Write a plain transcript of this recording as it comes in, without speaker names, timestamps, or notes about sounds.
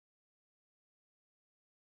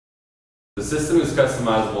The system is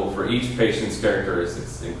customizable for each patient's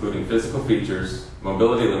characteristics, including physical features,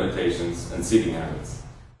 mobility limitations, and seating habits.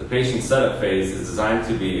 The patient setup phase is designed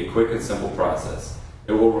to be a quick and simple process.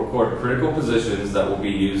 It will record critical positions that will be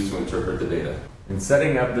used to interpret the data. In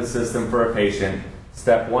setting up the system for a patient,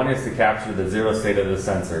 step 1 is to capture the zero state of the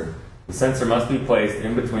sensor. The sensor must be placed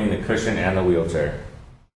in between the cushion and the wheelchair.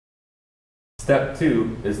 Step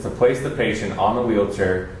 2 is to place the patient on the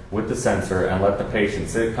wheelchair with the sensor and let the patient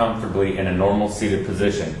sit comfortably in a normal seated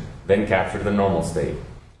position, then capture the normal state.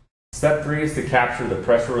 Step 3 is to capture the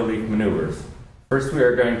pressure relief maneuvers. First, we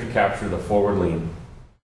are going to capture the forward lean.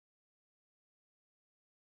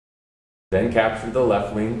 Then capture the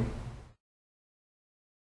left lean.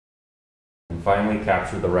 And finally,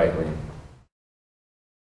 capture the right lean.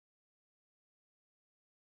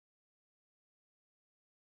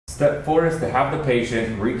 Step 4 is to have the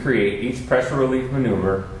patient recreate each pressure relief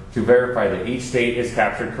maneuver to verify that each state is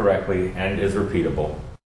captured correctly and is repeatable.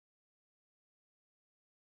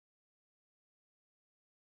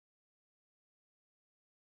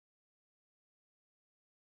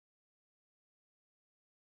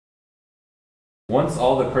 Once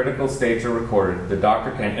all the critical states are recorded, the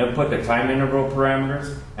doctor can input the time interval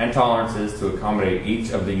parameters and tolerances to accommodate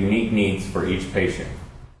each of the unique needs for each patient.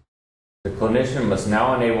 The clinician must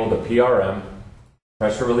now enable the PRM,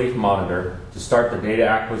 pressure relief monitor, to start the data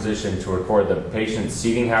acquisition to record the patient's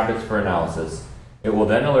seating habits for analysis. It will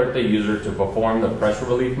then alert the user to perform the pressure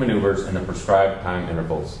relief maneuvers in the prescribed time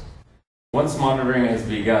intervals. Once monitoring has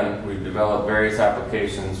begun, we've developed various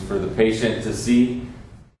applications for the patient to see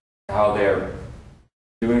how they're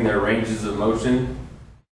doing their ranges of motion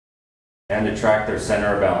and to track their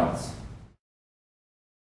center of balance.